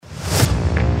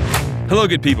Hello,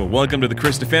 good people. Welcome to the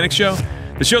Chris Stefanik Show,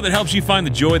 the show that helps you find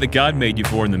the joy that God made you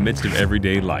for in the midst of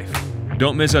everyday life.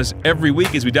 Don't miss us every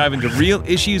week as we dive into real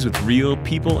issues with real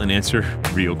people and answer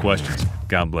real questions.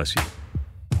 God bless you.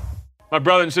 My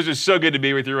brother and sisters, so good to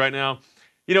be with you right now.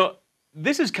 You know,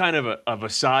 this is kind of a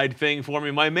side thing for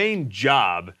me. My main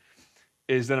job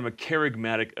is that I'm a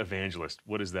charismatic evangelist.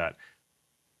 What is that?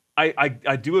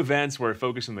 I do events where I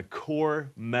focus on the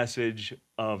core message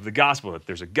of the gospel, that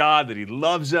there's a God, that he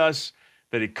loves us,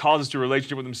 that he calls us to a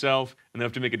relationship with himself, and they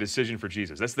have to make a decision for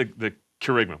Jesus. That's the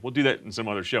charisma. We'll do that in some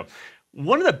other show.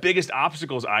 One of the biggest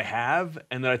obstacles I have,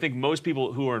 and that I think most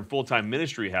people who are in full-time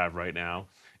ministry have right now,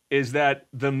 is that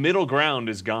the middle ground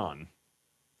is gone.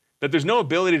 That there's no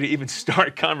ability to even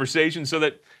start conversations, so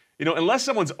that, you know, unless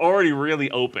someone's already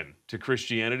really open to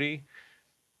Christianity,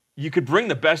 you could bring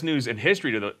the best news in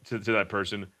history to that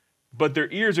person, but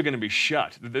their ears are going to be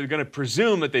shut. They're going to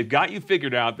presume that they've got you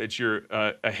figured out, that you're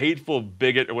a hateful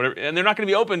bigot or whatever, and they're not going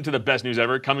to be open to the best news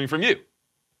ever coming from you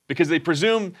because they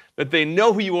presume that they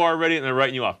know who you are already and they're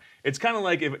writing you off. It's kind of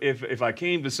like if I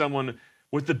came to someone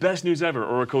with the best news ever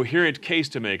or a coherent case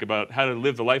to make about how to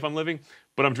live the life I'm living,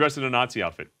 but I'm dressed in a Nazi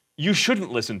outfit. You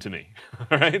shouldn't listen to me,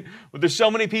 all right? But there's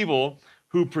so many people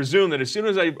who presume that as soon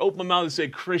as I open my mouth and say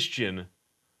Christian,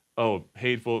 oh,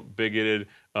 hateful, bigoted,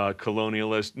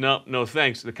 colonialist. No,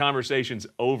 thanks. The conversation's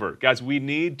over. Guys, we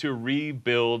need to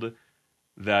rebuild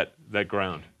that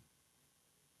ground,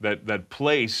 that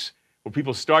place where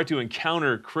people start to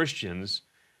encounter Christians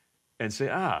and say,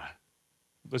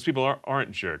 those people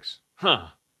aren't jerks.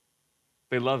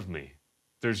 They love me.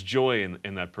 There's joy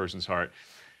in that person's heart.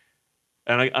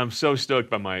 And I'm so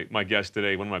stoked by my guest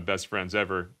today, one of my best friends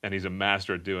ever, and he's a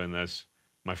master at doing this,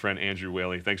 my friend Andrew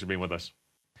Whaley. Thanks for being with us.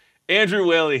 Andrew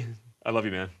Whaley, I love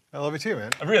you, man. I love you too,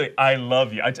 man. Really, I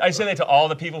love you. I say that to all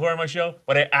the people who are on my show,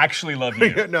 but I actually love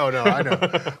you. No, I know.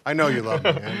 I know you love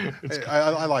me, man.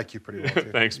 I like you pretty well, too.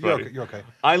 Thanks, buddy. You're okay.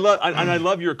 I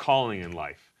love your calling in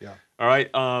life. Yeah. All right?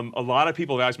 A lot of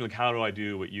people have asked me, like, how do I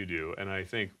do what you do? And I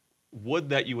think, would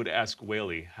that you would ask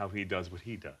Whaley how he does what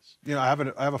he does. You know, I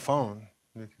have a phone.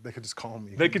 They could just call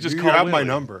me. They could just call You have Whaley. my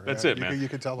number. That's yeah, it, man. You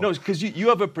could tell them. No, because you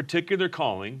have a particular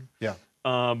calling. Yeah.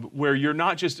 Where you're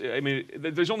not just, I mean,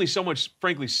 there's only so much,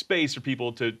 frankly, space for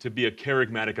people to be a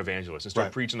charismatic evangelist and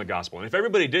start preaching the gospel. And if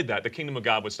everybody did that, the kingdom of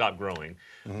God would stop growing.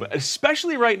 Mm-hmm. But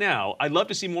especially right now, I'd love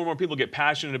to see more and more people get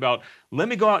passionate about, let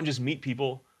me go out and just meet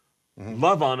people,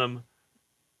 love on them,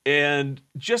 and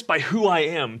just by who I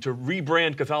am, to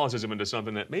rebrand Catholicism into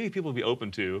something that maybe people will be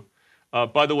open to.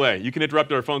 By the way, you can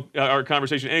interrupt our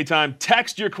conversation anytime.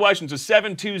 Text your questions to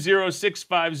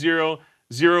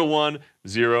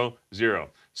 720-650-0100.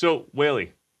 So,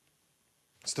 Whaley.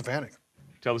 Stefanik.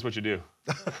 Tell us what you do.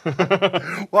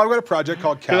 Well, I've got a project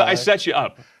called Calyx. I set you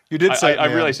up. You did set me up.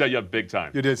 I really set you up big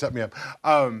time. You did set me up.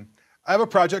 I have a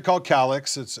project called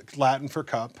Calyx. It's Latin for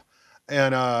cup.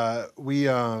 And we've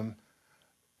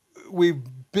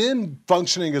been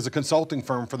functioning as a consulting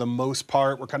firm for the most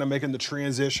part. We're kind of making the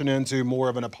transition into more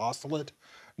of an apostolate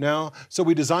now. So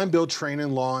we design, build, train,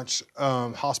 and launch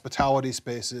hospitality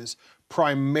spaces,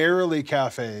 primarily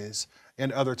cafes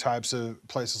and other types of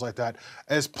places like that,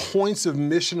 as points of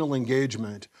missional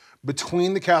engagement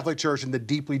between the Catholic Church and the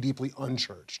deeply, deeply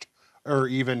unchurched, or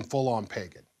even full-on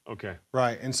pagan. Okay.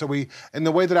 Right, and so and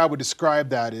the way that I would describe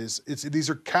that is, these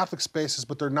are Catholic spaces,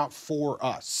 but they're not for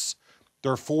us.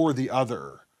 They're for the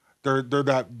other. They're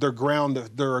a ground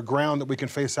that we can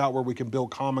face out, where we can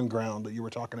build common ground that you were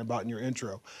talking about in your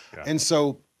intro. Yeah. And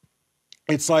so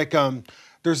it's like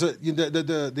there's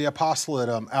the apostolate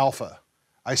Alpha.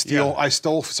 I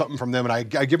stole something from them, and I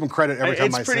give them credit every time I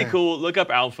say it. It's pretty cool. Look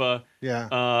up Alpha.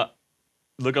 Yeah.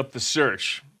 Look up the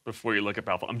search before you look up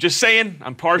Alpha. I'm just saying,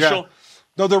 I'm partial. Yeah.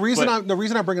 No, the reason I'm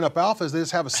bringing up Alpha is they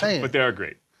just have a saying. But they are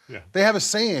great. Yeah. They have a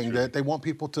saying that they want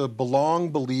people to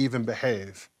belong, believe, and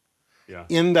behave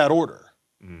in that order.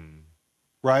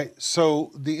 Right?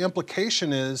 So the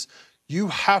implication is you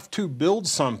have to build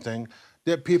something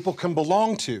that people can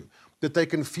belong to, that they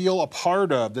can feel a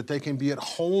part of, that they can be at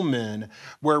home in,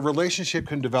 where a relationship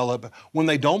can develop when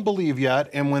they don't believe yet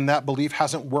and when that belief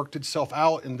hasn't worked itself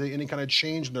out into any kind of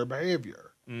change in their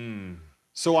behavior.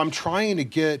 So I'm trying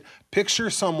to picture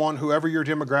someone, whoever your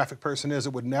demographic person is,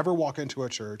 that would never walk into a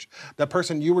church, that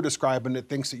person you were describing that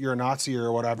thinks that you're a Nazi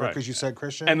or whatever because you said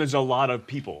Christian. And there's a lot of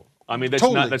people. I mean,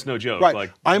 that's no joke. Right.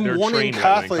 Like, I'm wanting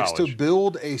Catholics to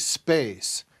build a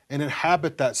space and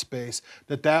inhabit that space,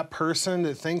 that person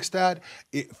that thinks that,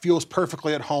 it feels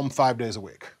perfectly at home 5 days a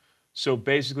week. So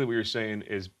basically what you're saying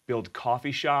is build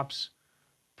coffee shops,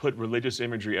 put religious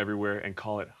imagery everywhere and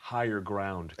call it higher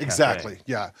ground cafe. Exactly.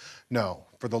 Yeah. No,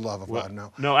 for the love of God,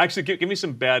 no. No, actually, give me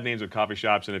some bad names of coffee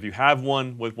shops, and if you have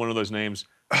one with one of those names,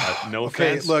 no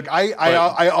offense. Okay, look,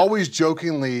 I always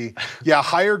jokingly,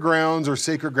 higher grounds or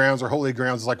sacred grounds or holy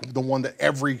grounds is like the one that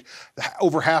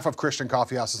over half of Christian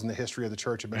coffee houses in the history of the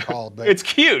church have been called. But, it's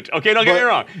cute. Okay, don't get me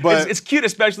wrong. But it's cute,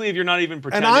 especially if you're not even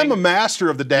pretending. And I'm a master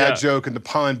of the dad joke and the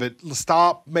pun, but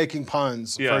stop making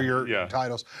puns for your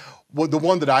titles. Well, the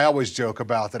one that I always joke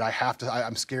about that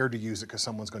I'm scared to use it because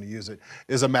someone's going to use it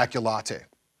is Immaculate.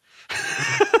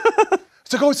 It's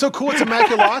so cool. It's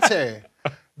Immaculate.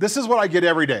 This is what I get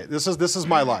every day. This is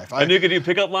my life. And you can do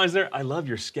pickup lines there. I love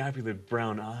your scapular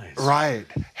brown eyes. Right.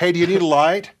 Hey, do you need a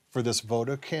light for this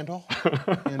Voda candle?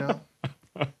 You know?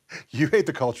 You hate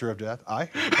the culture of death. I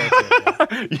hate the culture of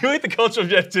death. You hate the culture of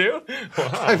death too?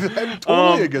 Wow. I'm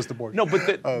totally against abortion. No,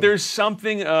 but there's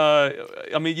something.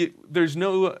 There's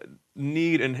no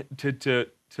need to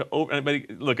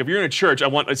look. If you're in a church, I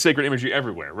want a sacred imagery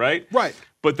everywhere, right? Right.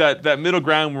 But that middle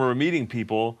ground where we're meeting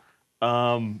people.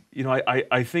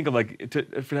 I think of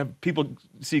to have people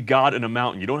see God in a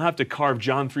mountain. You don't have to carve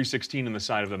John 3:16 in the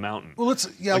side of the mountain. Well,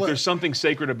 there's something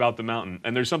sacred about the mountain,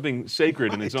 and there's something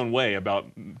sacred in its own way about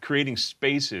creating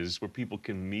spaces where people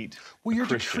can meet. Well, you're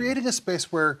creating a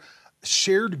space where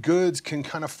shared goods can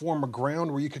kind of form a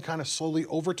ground where you can kind of slowly,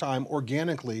 over time,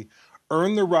 organically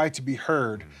earn the right to be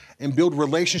heard and build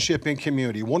relationship in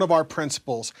community. One of our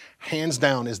principles, hands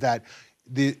down, is that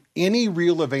any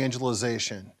real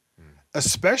evangelization,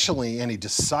 especially any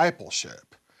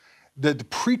discipleship, the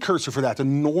precursor for that, the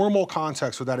normal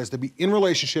context for that is to be in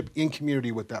relationship, in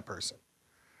community with that person.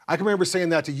 I can remember saying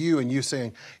that to you and you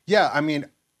saying,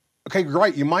 okay,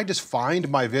 great, you might just find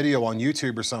my video on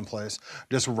YouTube or someplace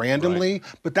just randomly,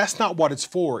 but that's not what it's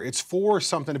for. It's for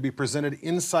something to be presented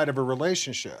inside of a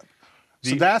relationship.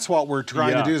 So that's what we're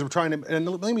trying to do is we're trying to, and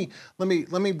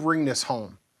let me bring this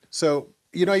home. So,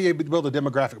 you build a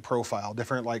demographic profile,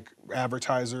 different like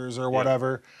advertisers or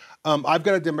whatever. I've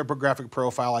got a demographic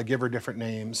profile. I give her different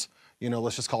names.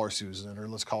 Let's just call her Susan, or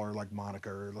let's call her like Monica,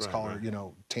 or let's call her,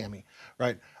 Tammy,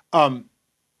 right?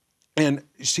 And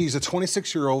she's a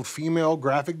 26-year-old female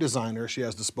graphic designer. She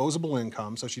has disposable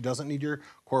income, so she doesn't need your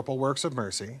corporal works of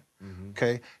mercy.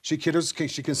 Okay, she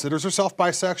considers herself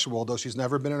bisexual, though she's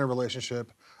never been in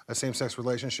a same-sex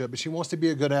relationship, but she wants to be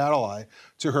a good ally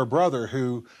to her brother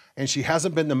and she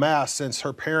hasn't been to mass since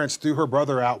her parents threw her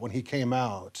brother out when he came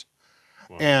out.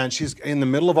 Wow. And she's in the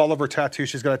middle of all of her tattoos,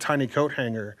 she's got a tiny coat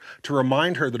hanger to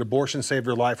remind her that abortion saved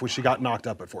her life when she got knocked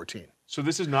up at 14. So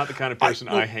this is not the kind of person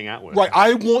I hang out with. Right,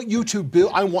 I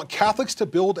want Catholics to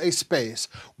build a space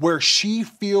where she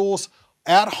feels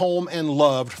at home and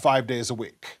loved 5 days a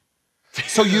week.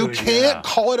 So you can't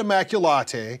call it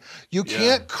Immaculate. You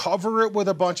can't cover it with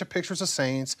a bunch of pictures of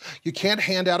saints. You can't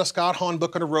hand out a Scott Hahn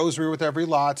book and a rosary with every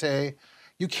latte.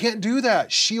 You can't do that.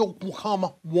 She'll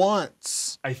come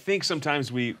once. I think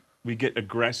sometimes we get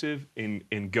aggressive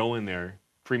in going there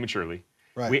prematurely.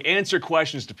 Right. We answer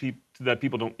questions that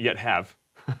people don't yet have.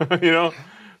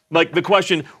 Like the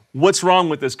question, what's wrong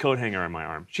with this coat hanger on my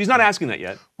arm? She's not asking that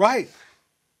yet. Right.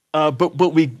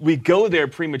 But we go there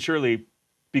prematurely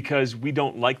because we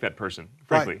don't like that person,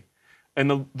 frankly. Right.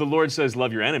 And the Lord says,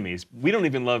 love your enemies. We don't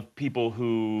even love people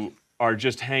who are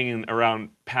just hanging around,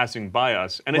 passing by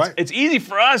us. And it's easy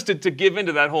for us to give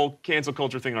into that whole cancel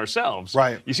culture thing ourselves.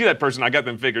 Right. You see that person, I got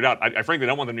them figured out. I frankly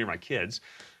don't want them near my kids.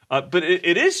 But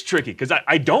it is tricky because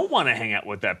I don't want to hang out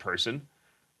with that person,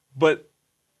 but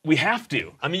we have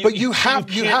to. I mean, you can't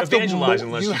evangelize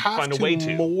unless you find a way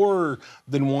to. More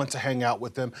than want to hang out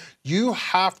with them. You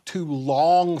have to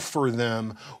long for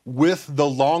them with the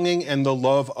longing and the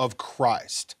love of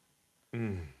Christ.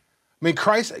 I mean,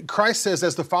 Christ says,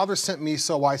 as the Father sent me,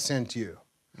 so I sent you.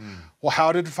 Well,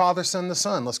 how did the Father send the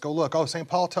Son? Let's go look. Oh, St.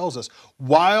 Paul tells us,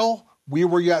 while we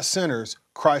were yet sinners,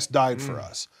 Christ died for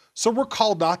us. So we're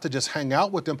called not to just hang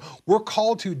out with them. We're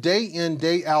called to day in,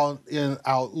 day out,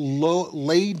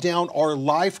 lay down our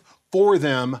life for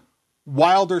them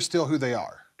while they're still who they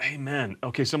are. Amen.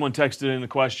 Okay, someone texted in the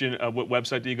question, what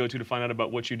website do you go to find out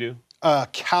about what you do?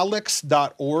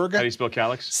 Calix.org. How do you spell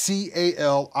Calix?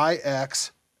 CALIX.org.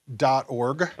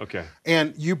 Okay.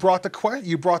 And you brought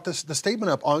the statement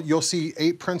up. You'll see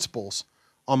 8 principles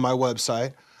on my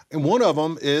website. And one of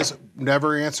them is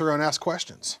never answer unasked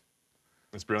questions.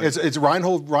 That's brilliant. It's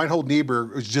Reinhold Niebuhr,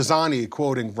 Giussani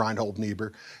quoting Reinhold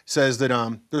Niebuhr, says that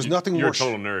there's nothing You're more... You're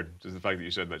a total nerd, just the fact that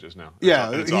you said that just now.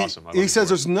 It's awesome. He says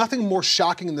there's nothing more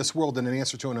shocking in this world than an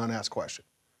answer to an unasked question.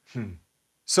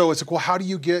 So it's like, well, how do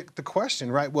you get the question,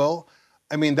 right? Well,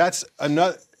 I mean, that's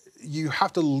another... you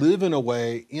have to live in a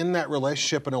way, in that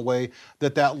relationship in a way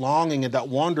that longing and that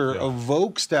wonder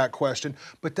evokes that question.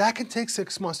 But that can take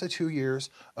 6 months to 2 years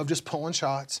of just pulling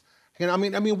shots. And I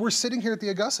mean, we're sitting here at the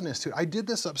Augustine Institute. I did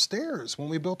this upstairs when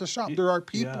we built the shop. There are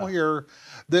people here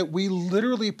that we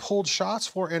literally pulled shots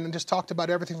for and just talked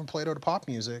about everything from Plato to pop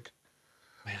music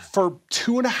for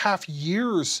 2.5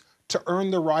 years to earn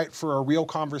the right for a real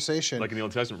conversation. Like in the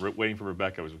Old Testament, waiting for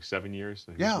Rebecca was 7 years.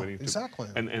 Yeah, exactly.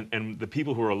 And the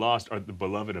people who are lost are the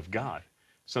beloved of God.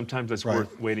 Sometimes that's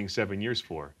worth waiting 7 years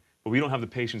for. But we don't have the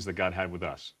patience that God had with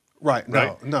us. Right,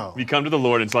 no. We come to the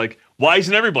Lord and it's like, why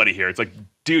isn't everybody here? It's like,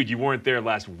 dude, you weren't there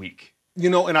last week.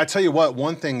 You know, and I tell you what,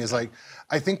 one thing is like,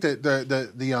 I think that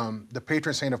the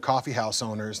patron saint of coffee house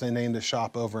owners, they named the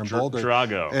shop over in Boulder.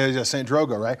 Drago. St.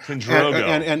 Drogo, right? St. Drogo.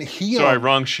 And he... Sorry,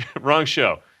 wrong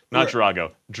show. Not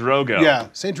Drago. Drogo. Yeah,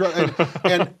 St.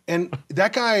 Drogo. And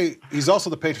that guy, he's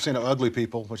also the patron saint of ugly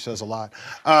people, which says a lot.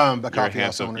 Coffee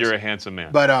house owners. You're a handsome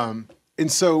man. But,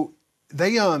 and so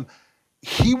they,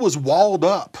 he was walled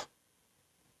up.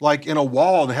 Like in a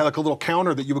wall, and they had like a little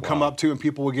counter that you would come up to, and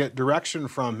people would get direction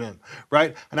from him,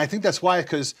 right? And I think that's why,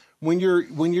 because when you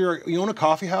own a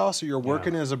coffee house or you're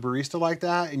working as a barista like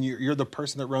that, and you're the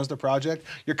person that runs the project,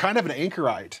 you're kind of an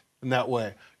anchorite in that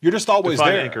way. You're just always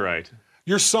there. Anchorite.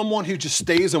 You're someone who just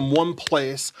stays in one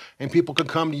place, and people can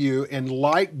come to you, and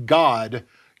like God,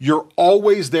 you're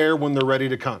always there when they're ready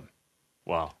to come.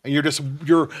 Wow. And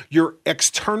you're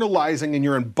externalizing and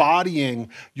you're embodying,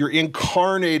 you're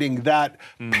incarnating that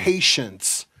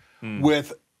patience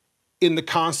with in the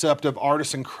concept of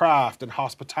artisan craft and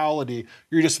hospitality.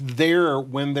 You're just there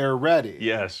when they're ready.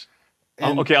 Yes.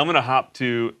 Okay, I'm going to hop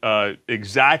to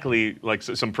exactly like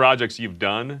some projects you've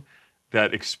done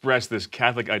that express this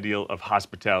Catholic ideal of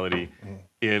hospitality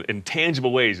in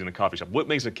tangible ways in a coffee shop. What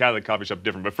makes a Catholic coffee shop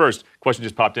different? But first, question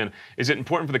just popped in. Is it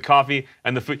important for the coffee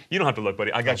and the food? You don't have to look,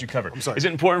 buddy. I got you covered. I'm sorry. Is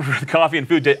it important for the coffee and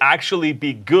food to actually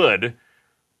be good,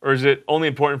 or is it only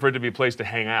important for it to be a place to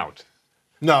hang out?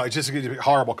 No, it's just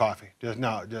horrible coffee.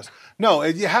 No,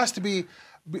 it has to be.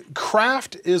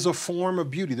 Craft is a form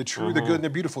of beauty. The true, the good, and the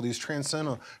beautiful. These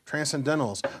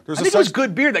transcendentals. I think it was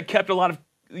good beer that kept a lot of.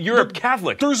 You're a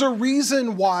Catholic. There's a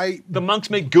reason why the monks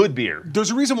make good beer.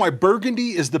 There's a reason why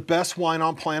Burgundy is the best wine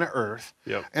on planet Earth.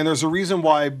 Yep. And there's a reason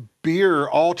why beer,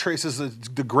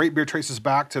 the great beer traces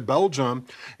back to Belgium.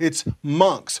 It's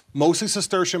monks, mostly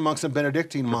Cistercian monks and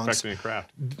Benedictine monks. Perfecting a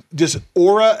craft. Just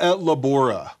ora et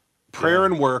labora. Prayer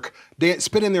and work. They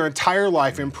spend their entire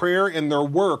life in prayer, and their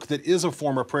work that is a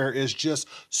form of prayer is just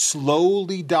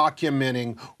slowly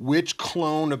documenting which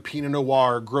clone of Pinot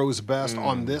Noir grows best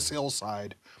on this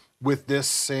hillside with this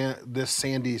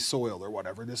sandy soil or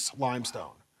whatever, this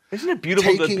limestone. Isn't it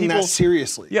beautiful that people... that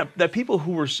seriously. Yeah, that people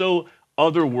who were so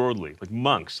otherworldly, like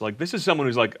monks, like this is someone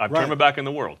who's like, I've turned my back in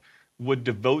the world, would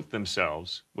devote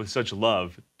themselves with such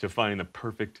love to finding the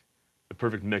perfect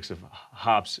mix of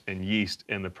hops and yeast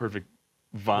and the perfect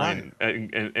vine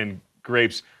and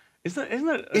grapes. Isn't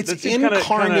that it's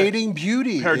incarnating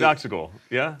beauty. Paradoxical,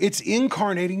 yeah? It's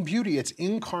incarnating beauty. It's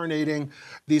incarnating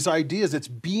these ideas. It's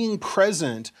being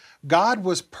present. God,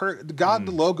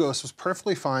 the Logos, was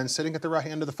perfectly fine sitting at the right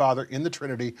hand of the Father in the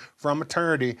Trinity from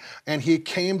eternity, and he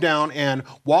came down and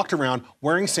walked around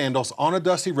wearing sandals on a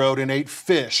dusty road and ate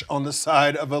fish on the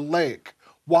side of a lake.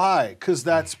 Why? Because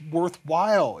that's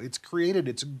worthwhile. It's created.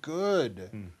 It's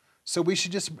good. So we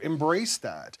should just embrace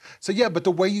that. So yeah, but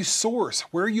the way you source,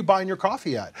 where are you buying your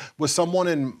coffee at? Was someone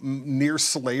in near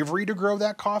slavery to grow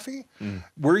that coffee?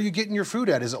 Where are you getting your food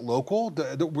at? Is it local?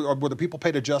 Were the people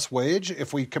paid a just wage?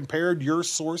 If we compared your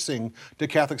sourcing to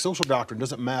Catholic social doctrine,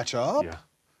 does it match up? Yeah.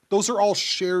 Those are all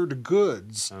shared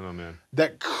goods. I don't know, man.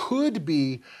 That could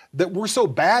be, that we're so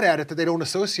bad at it that they don't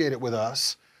associate it with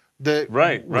us. That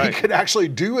we could actually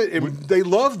do it, and they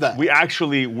love that. We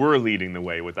actually were leading the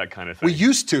way with that kind of thing. We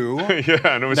used to.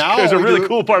 Yeah, and it was a really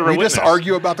cool part of our witness. We just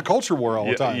argue about the culture war all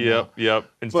the time. Yep.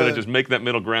 Instead of just making that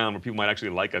middle ground where people might actually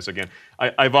like us again.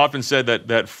 I've often said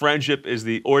that friendship is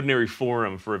the ordinary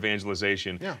forum for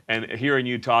evangelization. Yeah. And hearing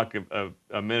you talk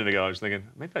a minute ago, I was thinking,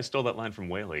 maybe I stole that line from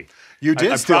Whaley. You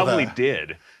did steal that. I probably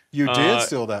did. You did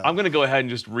steal that. I'm going to go ahead and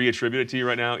just reattribute it to you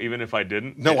right now, even if I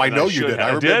didn't. No, I know you did.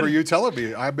 I remember you telling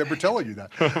me. I remember telling you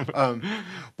that.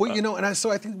 Well, you know,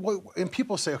 so I think, and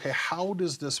people say, okay, how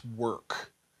does this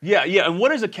work? Yeah. And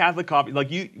what is a Catholic coffee?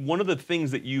 Like one of the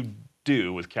things that you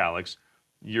do with Catholics,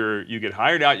 you get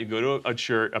hired out, you go to a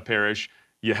church, a parish,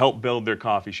 you help build their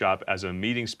coffee shop as a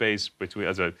meeting space between,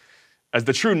 as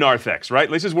the true narthex, right?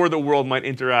 This is where the world might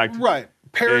interact. Right.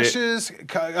 Parishes,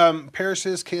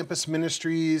 campus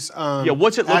ministries,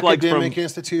 what's it look like academic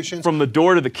institutions? From the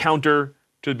door to the counter,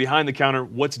 to behind the counter,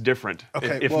 what's different?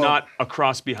 Okay, if not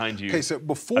across behind you. Okay, so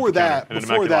before that,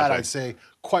 I'd say,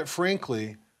 quite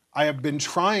frankly, I have been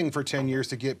trying for 10 years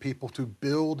to get people to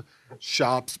build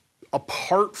shops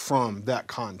apart from that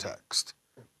context.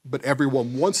 But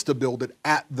everyone wants to build it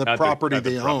at the property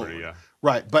they own. Yeah.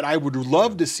 Right, but I would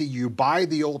love to see you buy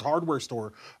the old hardware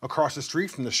store across the street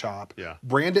from the shop,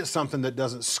 brand it something that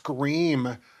doesn't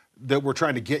scream that we're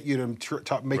trying to get you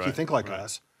to make you think like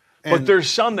us. But there's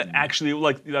some that actually,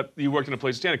 like you worked in a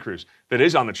place in Santa Cruz that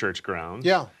is on the church grounds.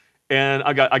 Yeah. And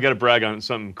I got to brag on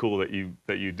something cool that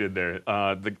you did there.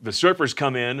 The surfers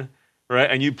come in,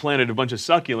 right? And you planted a bunch of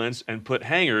succulents and put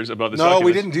hangers above the succulents. No,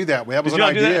 we didn't do that. That was an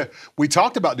idea. We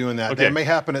talked about doing that. Okay. That may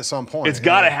happen at some point. It's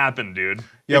got to happen, dude.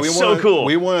 Yeah, it's so cool.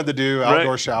 We wanted to do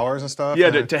outdoor showers and stuff. Yeah,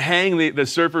 to hang the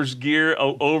surfers' gear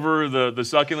over the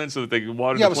succulents so that they can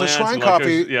water the plants. Yeah, so Shrine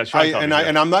Coffee. Shrine Coffee.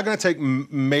 And I'm not going to take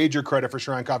major credit for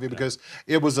Shrine Coffee because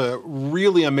it was a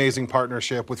really amazing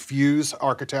partnership with Fuse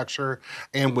Architecture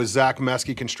and with Zach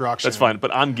Meskey Construction. That's fine,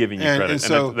 but I'm giving you credit, and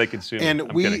so they consume.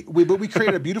 And we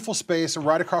created a beautiful space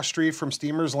right across the street from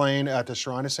Steamers Lane at the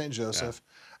Shrine of St. Joseph,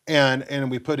 and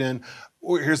we put in.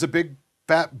 Here's a big,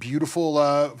 fat,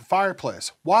 beautiful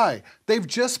fireplace. Why? They've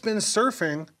just been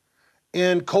surfing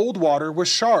in cold water with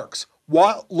sharks.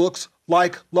 What looks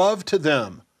like love to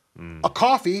them? A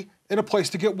coffee and a place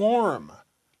to get warm,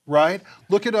 right?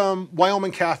 Look at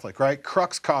Wyoming Catholic, right?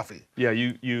 Crux Coffee. Yeah,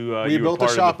 we built a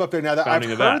shop up there. Now I've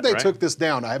heard they took this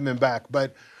down. I haven't been back,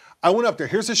 but I went up there.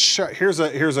 Here's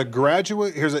a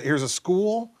graduate. Here's a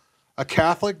school, a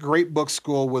Catholic great book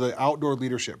school with an outdoor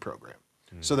leadership program.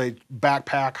 So they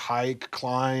backpack, hike,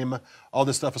 climb, all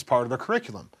this stuff is part of their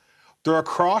curriculum. They're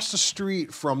across the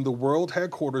street from the world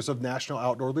headquarters of National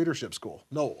Outdoor Leadership School,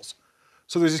 Knowles.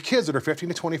 So there's these kids that are 15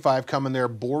 to 25 coming there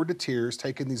bored to tears,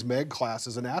 taking these MEG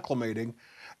classes and acclimating,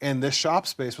 and this shop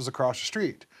space was across the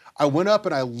street. I went up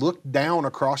and I looked down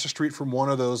across the street from one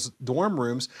of those dorm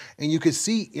rooms, and you could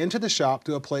see into the shop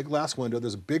through a plate glass window.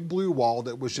 There's a big blue wall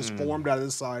that was just formed out of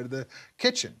the side of the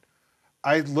kitchen.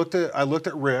 I looked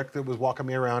at Rick that was walking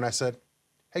me around. I said,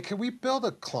 "Hey, can we build a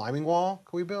climbing wall?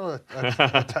 Can we build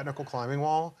a technical climbing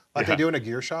wall like they do in a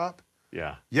gear shop?"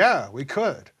 Yeah. Yeah, we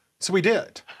could. So we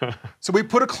did. So we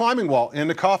put a climbing wall in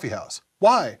the coffee house.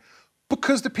 Why?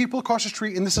 Because the people across the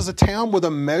street, and this is a town with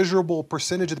a measurable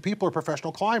percentage of the people are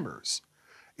professional climbers.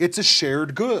 It's a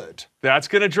shared good. That's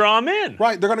going to draw them in.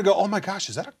 Right. They're going to go, "Oh my gosh,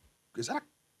 is that a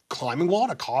climbing wall in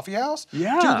a coffee house?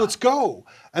 Yeah. Dude, let's go."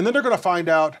 And then they're going to find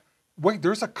out, wait,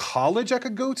 there's a college I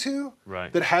could go to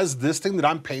that has this thing that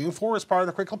I'm paying for as part of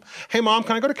the curriculum. Hey, Mom,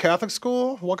 can I go to Catholic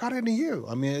school? What got into you?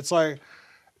 I mean, it's like,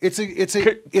 it's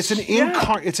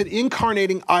an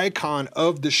incarnating icon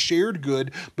of the shared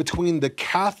good between the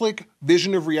Catholic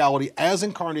vision of reality as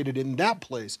incarnated in that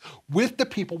place with the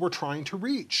people we're trying to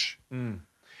reach. And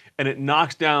it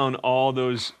knocks down all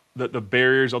those the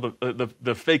barriers, all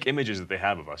the fake images that they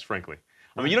have of us. Frankly,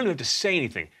 I mean, you don't even have to say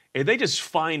anything. If they just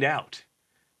find out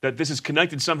that this is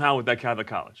connected somehow with that Catholic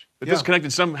college, that this is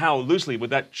connected somehow loosely with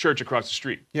that church across the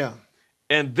street. Yeah.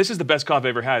 And this is the best coffee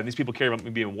I've ever had. And these people care about me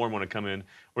being warm when I come in,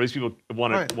 or these people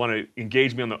want to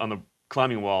engage me on the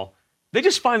climbing wall. They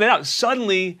just find that out.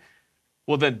 Suddenly,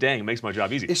 well then, dang, it makes my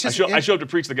job easy. I show up to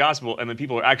preach the gospel, and then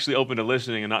people are actually open to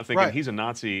listening and not thinking he's a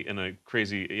Nazi and a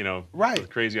crazy,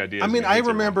 crazy idea. I mean, I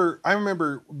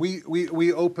remember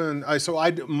we opened.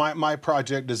 My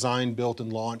project designed, built,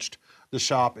 and launched the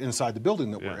shop inside the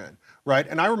building that we're in, right?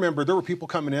 And I remember there were people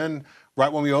coming in right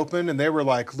when we opened, and they were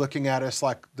like looking at us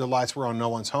like the lights were on no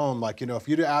one's home. Like, if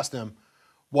you'd asked them,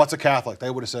 "What's a Catholic?" they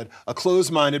would have said, "A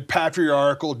closed-minded,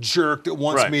 patriarchal jerk that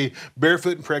wants me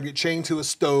barefoot and pregnant, chained to a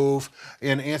stove,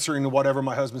 and answering to whatever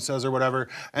my husband says or whatever."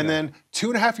 And then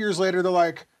 2.5 years later, they're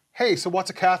like, "Hey, so what's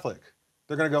a Catholic?"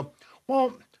 They're going to go,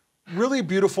 "Well, really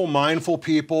beautiful, mindful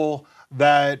people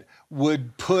that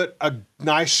would put a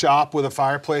nice shop with a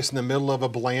fireplace in the middle of a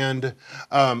bland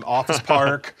office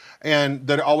park, and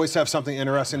that always have something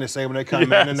interesting to say when they come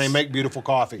in, and they make beautiful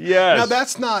coffee." Yes. Now,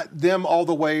 that's not them all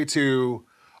the way to,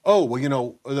 oh,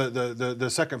 well, the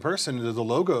second person, the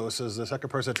Logos, is the second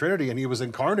person of Trinity, and he was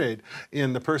incarnate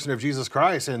in the person of Jesus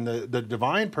Christ, and the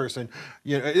divine person.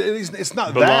 It's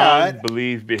not that.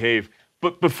 Believe, behave.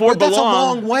 But before that's belong, a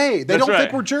long way. They don't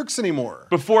think we're jerks anymore.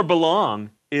 Before belong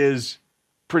is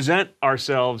present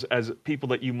ourselves as people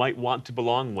that you might want to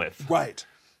belong with. Right.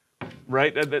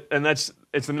 Right? And it's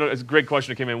a great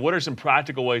question that came in. What are some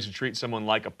practical ways to treat someone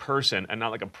like a person and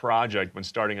not like a project when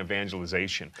starting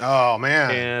evangelization? Oh,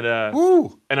 man.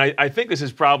 And I think this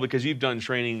is probably because you've done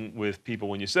training with people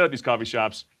when you set up these coffee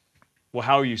shops. Well,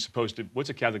 how are you supposed to,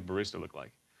 what's a Catholic barista look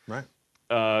like? Right.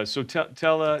 So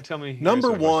tell me.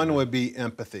 Number one would be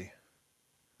empathy.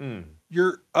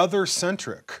 You're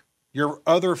other-centric. You're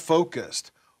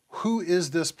other-focused. Who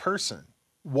is this person?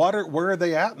 Where are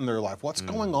they at in their life? What's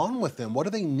going on with them? What do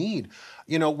they need?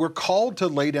 We're called to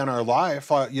lay down our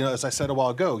life. As I said a while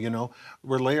ago,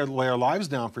 we're lay our lives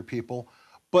down for people.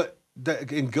 But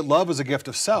love is a gift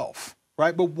of self,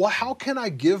 right? But how can I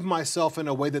give myself in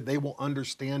a way that they will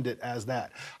understand it as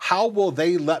that? How will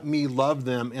they let me love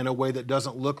them in a way that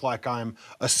doesn't look like I'm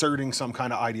asserting some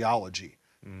kind of ideology?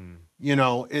 And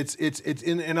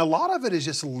a lot of it is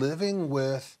just living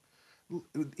with.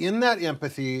 In that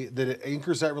empathy that it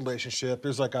anchors that relationship.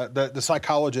 There's like the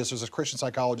psychologist, there's a Christian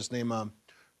psychologist named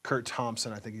Kurt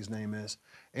Thompson, I think his name is,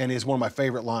 and he's one of my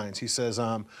favorite lines. He says,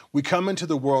 we come into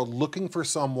the world looking for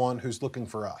someone who's looking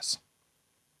for us.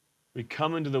 We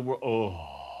come into the world,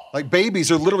 like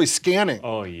babies are literally scanning,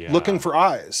 looking for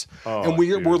eyes. And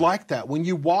we're like that. When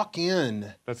you walk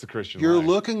in, that's the Christian you're life.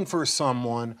 looking for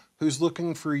someone who's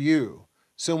looking for you.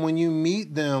 So when you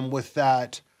meet them with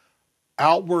that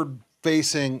outward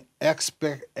facing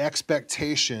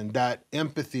expectation, that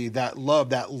empathy, that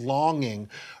love, that longing.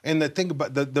 And the thing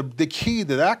about the key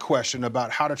to that question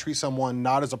about how to treat someone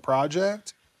not as a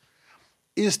project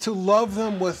is to love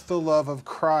them with the love of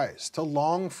Christ, to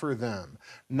long for them,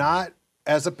 not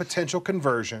as a potential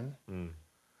conversion,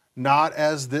 not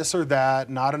as this or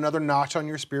that, not another notch on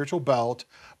your spiritual belt,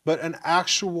 but an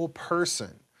actual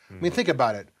person. I mean, think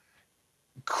about it.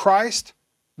 Christ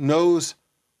knows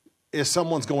if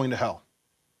someone's going to hell,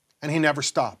 and he never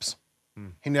stops.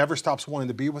 He never stops wanting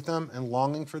to be with them and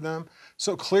longing for them.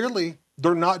 So clearly,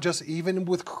 they're not just, even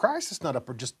with Christ, it's not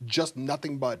just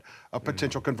nothing but a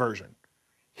potential conversion.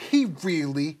 He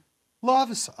really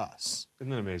loves us. Isn't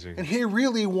that amazing? And he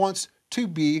really wants to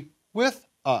be with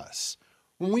us.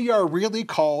 When we are really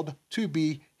called to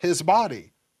be his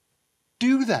body,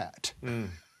 do that.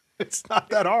 It's not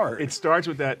that hard. It starts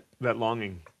with that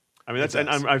longing. I mean, and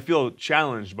I feel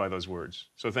challenged by those words.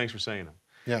 So thanks for saying them.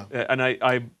 Yeah. And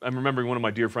I'm remembering one of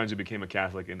my dear friends who became a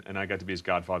Catholic, and I got to be his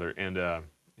godfather, and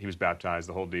he was baptized,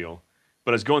 the whole deal.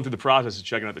 But I was going through the process of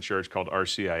checking out the church called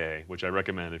RCIA, which I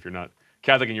recommend if you're not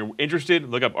Catholic and you're interested,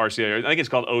 look up RCIA. I think it's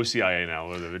called OCIA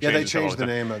now. They changed the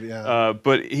name of it,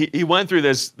 but he went through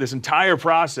this entire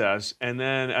process, and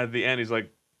then at the end he's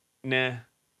like, nah.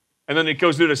 And then it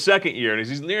goes through the second year, and as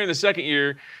he's nearing the second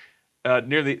year,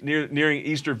 nearing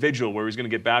Easter Vigil, where he's going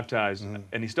to get baptized,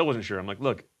 and he still wasn't sure. I'm like,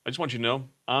 look, I just want you to know,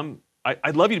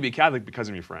 I'd love you to be Catholic because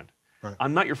I'm your friend. Right.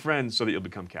 I'm not your friend so that you'll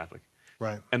become Catholic.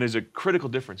 Right. And there's a critical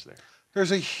difference there.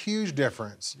 There's a huge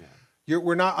difference. Yeah.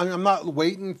 I'm not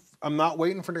waiting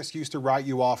for an excuse to write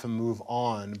you off and move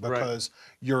on because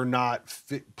you're not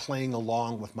playing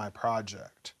along with my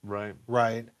project. Right.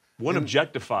 Right. One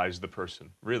objectifies the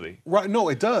person, really. Right. No,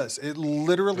 it does. It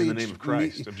literally, in the name of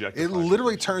Christ, objectifies. It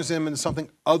literally turns them into something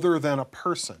other than a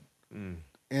person.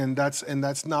 And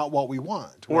that's not what we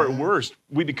want. Or at worst,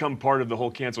 we become part of the whole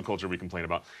cancel culture we complain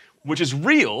about, which is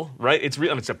real, right? It's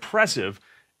real and it's oppressive.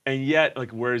 And yet,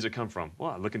 like, where does it come from? Well,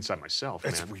 I look inside myself,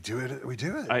 man. We do it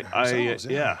ourselves,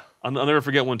 yeah. I'll never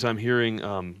forget one time hearing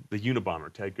the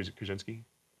Unabomber, Ted Kaczynski.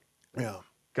 Yeah.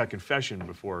 Got confession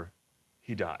before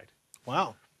he died.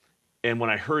 Wow. And when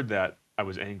I heard that, I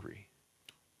was angry.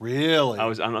 Really?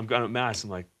 I'm going to Mass, I'm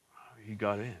like, oh, he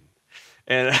got in.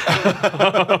 And,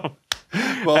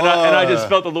 well, and I just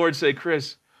felt the Lord say,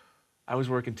 Chris, I was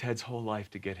working Ted's whole life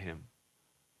to get him.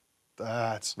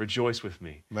 Rejoice with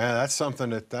me, man. That's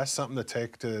something to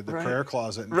take to the prayer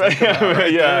closet. And right. Think about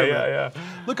right yeah, there. Yeah.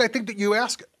 Look, I think that you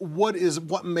ask, what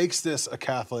makes this a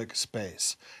Catholic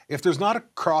space? If there's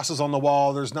not crosses on the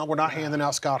wall, we're not handing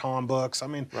out Scott Hahn books. I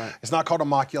mean, It's not called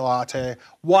Immaculate.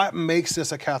 What makes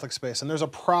this a Catholic space? And there's a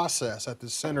process at the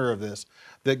center of this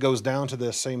that goes down to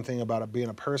this same thing about it being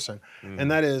a person, and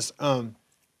that is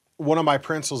one of my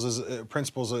principles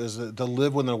is to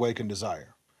live with an awakened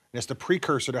desire. And it's the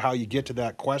precursor to how you get to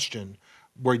that question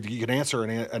where you can answer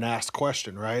an asked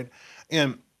question, right?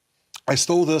 And I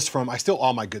steal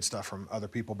all my good stuff from other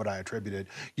people, but I attribute it.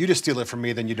 You just steal it from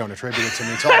me, then you don't attribute it to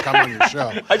me until I come on your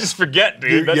show. I just forget,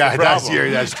 dude.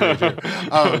 That's true, too.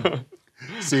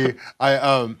 See,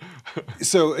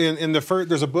 so in the first,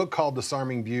 there's a book called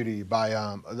Disarming Beauty by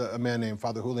a man named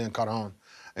Father Julian Caron.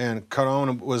 And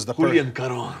Caron was the Julian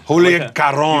Caron. Julian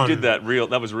Caron. You did that real.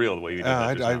 That was real the way you did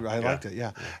that. I liked it.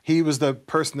 Yeah, he was the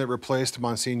person that replaced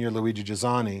Monsignor Luigi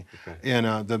Giussani in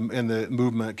the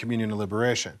movement Communion and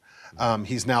Liberation.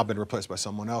 He's now been replaced by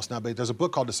someone else now. But there's a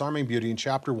book called Disarming Beauty. In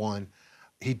chapter 1,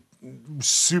 he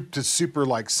super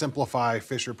like simplify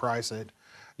Fisher Price it,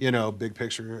 big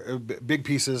picture, big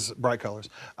pieces, bright colors.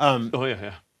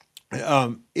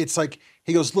 It's like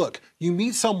He goes, look, you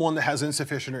meet someone that has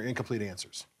insufficient or incomplete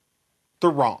answers. They're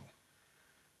wrong,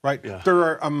 right? Yeah.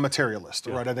 They're a materialist,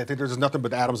 right? And they think there's nothing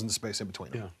but atoms in the space in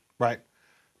between them, right?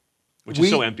 Which is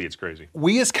so empty, it's crazy.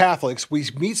 We as Catholics, we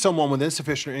meet someone with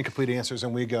insufficient or incomplete answers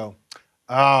and we go,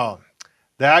 oh,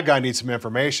 that guy needs some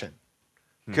information.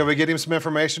 Can we get him some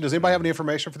information? Does anybody have any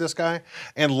information for this guy?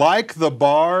 And like the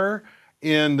bar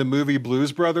in the movie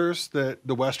Blues Brothers, the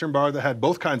Western bar that had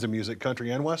both kinds of music, country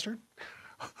and Western,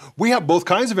 we have both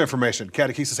kinds of information,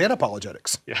 catechesis and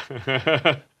apologetics.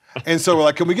 Yeah. And so we're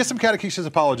like, can we get some catechesis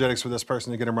apologetics for this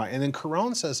person to get him right? And then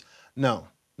Caron says, no,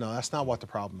 that's not what the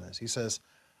problem is. He says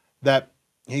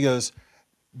he goes,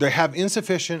 they have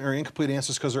insufficient or incomplete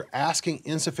answers because they're asking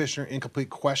insufficient or incomplete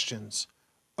questions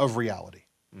of reality.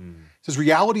 He says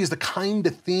reality is the kind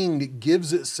of thing that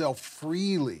gives itself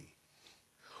freely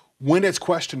when it's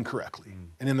questioned correctly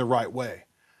and in the right way.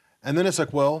 And then it's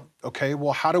like, well, okay,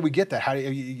 well, how do we get that? How do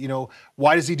you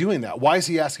why is he doing that? Why is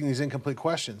he asking these incomplete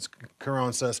questions?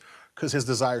 Caron says, because his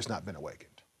desire's not been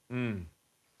awakened.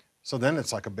 So then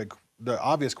it's like the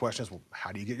obvious question is, well,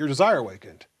 how do you get your desire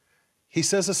awakened? He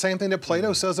says the same thing that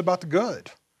Plato says about the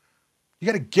good. You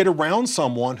got to get around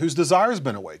someone whose desire's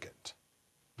been awakened.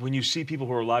 When you see people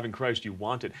who are alive in Christ, you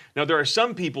want it. Now, there are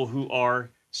some people who are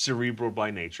cerebral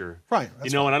by nature. Right.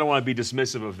 And I don't want to be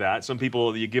dismissive of that. Some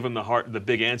people, you give them the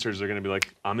big answers, they're going to be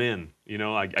like, I'm in.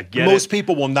 I get it. Most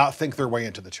people will not think their way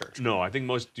into the church. No, I think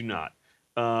most do not.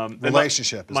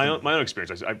 Relationship. My own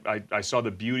experience. I saw the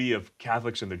beauty of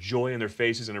Catholics and the joy in their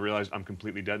faces, and I realized I'm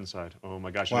completely dead inside. Oh my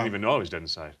gosh, I didn't even know I was dead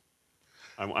inside.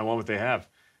 I want what they have.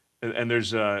 And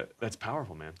there's that's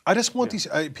powerful, man. I just want these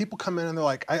people come in and they're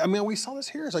like, I mean, we saw this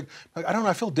here. It's like I don't know,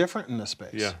 I feel different in this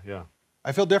space. Yeah.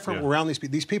 I feel different around these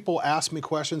people. These people ask me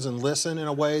questions and listen in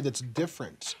a way that's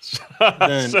different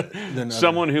than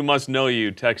someone who must know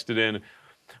you texted in,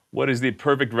 what is the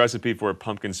perfect recipe for a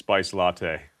pumpkin spice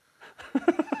latte?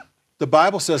 The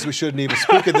Bible says we shouldn't even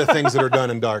speak of the things that are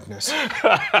done in darkness.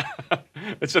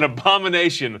 It's an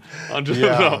abomination.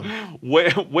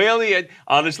 Whaley,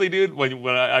 honestly, dude, when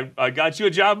I got you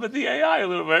a job at the AI a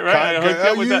little bit,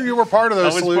 right? You were part of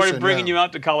those solutions. I was part of bringing you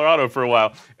out to Colorado for a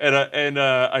while. And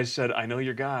I said, I know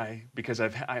your guy because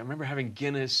I remember having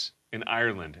Guinness in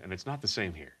Ireland, and it's not the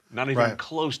same here. Not even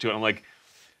close to it. I'm like,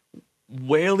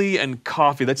 Whaley and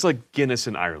coffee, that's like Guinness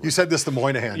in Ireland. You said this to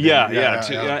Moynihan.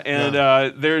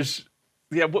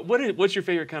 What's your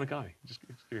favorite kind of coffee? Just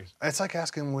curious. It's like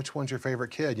asking which one's your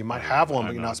favorite kid. You might have one,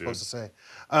 but you're not supposed to say.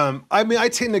 I mean, I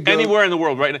tend to go anywhere in the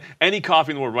world right now. Any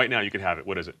coffee in the world right now, you could have it.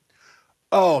 What is it?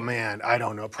 Oh man, I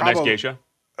don't know. Probably a nice geisha.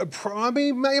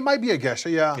 It might be a geisha.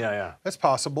 Yeah. That's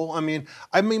possible. I mean,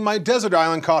 my desert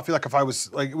island coffee, like if I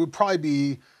was like, it would probably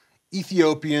be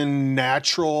Ethiopian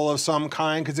natural of some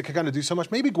kind because it can kind of do so much.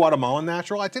 Maybe Guatemalan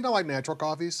natural. I think I like natural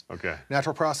coffees. Okay.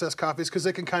 Natural processed coffees because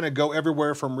they can kind of go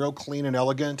everywhere from real clean and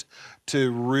elegant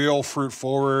to real fruit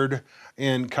forward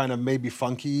and kind of maybe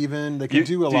funky even. They can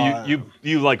do a lot.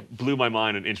 You like blew my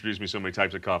mind and introduced me to so many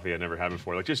types of coffee I'd never had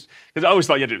before. Like just because I always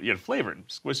thought you had to flavor it,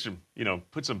 squish some,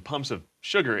 put some pumps of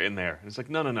sugar in there. And it's like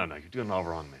no, you're doing it all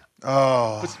wrong, man.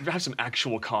 Oh. Have some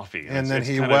actual coffee. And then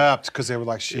he wept because they were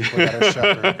like sheep without a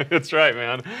shepherd. That's right,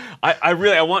 man. I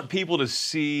want people to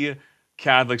see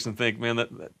Catholics and think, man, that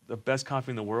the best coffee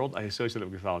in the world, I associate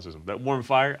that with Catholicism. That warm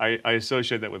fire, I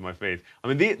associate that with my faith.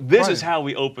 I mean, this is how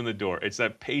we open the door. It's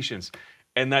that patience.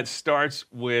 And that starts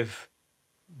with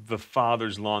the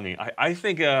Father's longing. I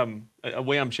think a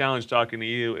way I'm challenged talking to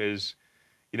you is,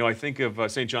 I think of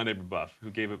St. John de Brebeuf, who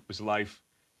gave up his life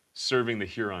serving the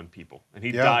Huron people. And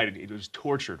he died, he was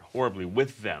tortured horribly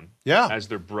with them as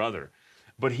their brother.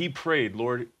 But he prayed,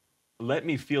 Lord, let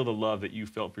me feel the love that you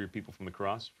felt for your people from the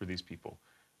cross, for these people.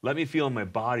 Let me feel in my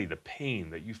body the pain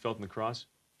that you felt on the cross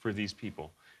for these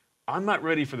people. I'm not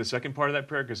ready for the second part of that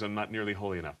prayer because I'm not nearly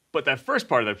holy enough. But that first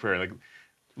part of that prayer, like,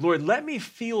 Lord, let me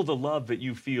feel the love that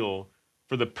you feel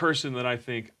for the person that I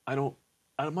think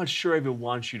I'm not sure I even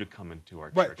want you to come into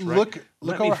our church. Right?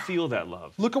 Let me feel that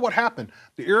love. Look at what happened.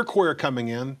 The Iroquois are coming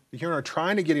in. The Huron are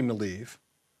trying to get him to leave.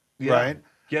 Right?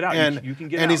 Get out. And, you can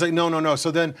get out. And he's like, no. So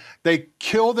then they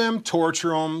kill them,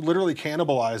 torture them, literally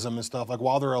cannibalize them and stuff, like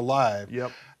while they're alive.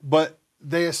 Yep. But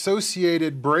they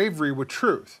associated bravery with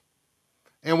truth.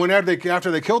 And after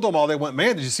they killed them all, they went,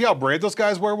 man, did you see how brave those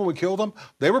guys were when we killed them?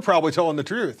 They were probably telling the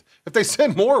truth. If they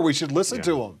said more, we should listen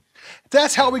to them.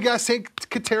 That's how we got St.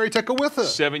 Kateri Tekakwitha.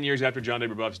 7 years after John de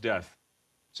Brebeuf's death,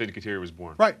 St. Kateri was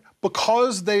born. Right,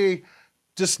 because they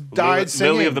just died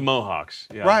singing. Lily of the Mohawks.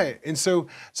 Yeah. Right, and so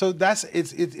that's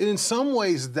it's in some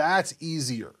ways that's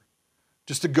easier,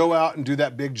 just to go out and do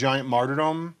that big giant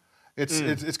martyrdom. It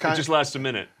just lasts a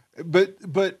minute.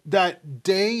 But that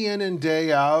day in and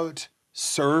day out,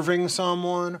 serving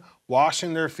someone,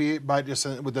 washing their feet by just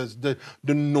with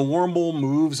the normal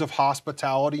moves of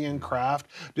hospitality and craft,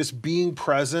 just being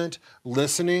present,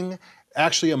 listening,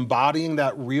 actually embodying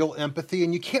that real empathy.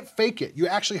 And you can't fake it. You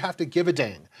actually have to give a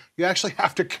dang. You actually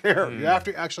have to care. You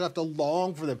actually have to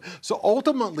long for them. So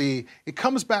ultimately, it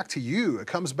comes back to you. It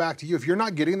comes back to you. If you're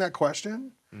not getting that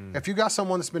question, if you got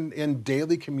someone that's been in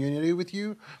daily community with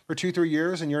you for 2-3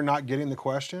 years and you're not getting the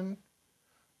question,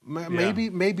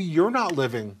 maybe you're not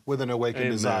living with an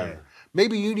awakened desire.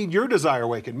 Maybe you need your desire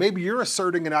awakened. Maybe you're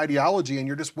asserting an ideology and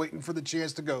you're just waiting for the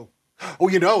chance to go,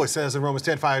 oh, it says in Romans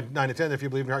 10:5-9-10, if you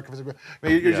believe in your heart,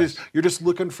 you're just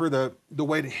looking for the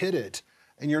way to hit it.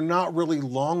 And you're not really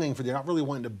longing for them. You're not really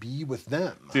wanting to be with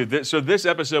them. Dude, so this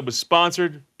episode was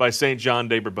sponsored by St. John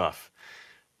de Brebeuf,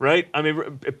 right? I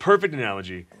mean, a perfect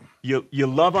analogy. You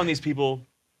love on these people,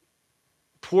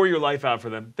 pour your life out for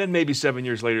them. Then maybe 7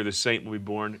 years later, the saint will be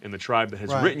born in the tribe that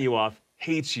has written you off,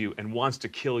 hates you, and wants to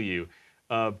kill you.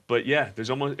 But yeah,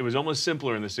 it was almost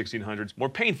simpler in the 1600s, more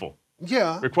painful.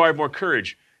 Yeah. Required more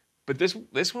courage. But this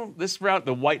route,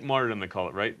 the white martyrdom they call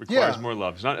it, right? Requires more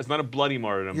love. It's not a bloody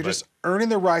martyrdom. You're just earning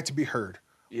the right to be heard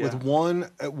with one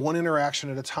interaction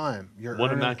at a time. You're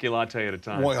one immaculate at a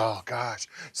time. Oh gosh,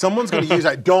 someone's going to use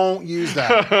that. Don't use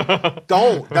that.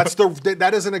 Don't.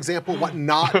 That is an example of what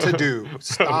not to do.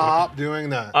 Stop doing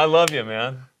that. I love you,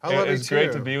 man. I love you too. It's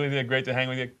great to be with you. Great to hang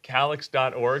with you.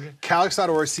 Calix.org.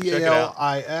 Calix.org.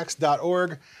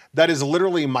 CALIX.org. That is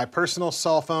literally my personal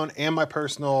cell phone and my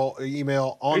personal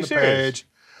email on the page.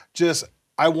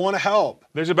 I want to help.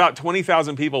 There's about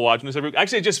 20,000 people watching this every week.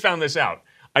 Actually, I just found this out.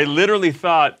 I literally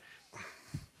thought,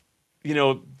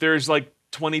 there's like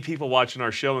 20 people watching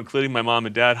our show, including my mom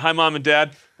and dad. Hi, Mom and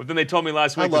Dad. But then they told me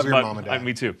last week. I love your mom and dad.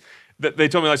 Me too. They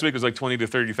told me last week it was like 20 to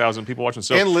 30,000 people watching.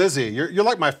 So, and Lizzie, you're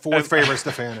like my fourth favorite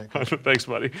Stefanik. Thanks,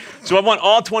 buddy. So I want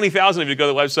all 20,000 of you to go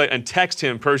to the website and text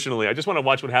him personally. I just want to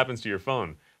watch what happens to your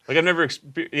phone. Like I've never,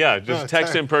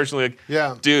 text him personally.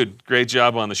 Like, dude, great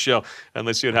job on the show, and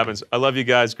let's see what happens. I love you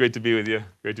guys. Great to be with you.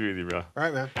 Great to be with you, bro. All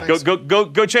right, man. Thanks.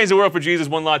 Go change the world for Jesus,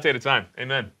 one latte at a time.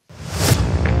 Amen.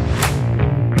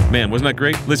 Man, wasn't that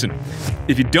great? Listen,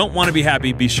 if you don't want to be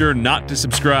happy, be sure not to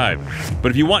subscribe.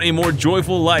 But if you want a more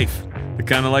joyful life, the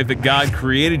kind of life that God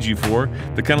created you for,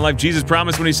 the kind of life Jesus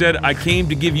promised when he said, I came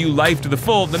to give you life to the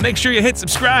full, then make sure you hit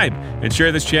subscribe and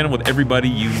share this channel with everybody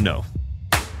you know.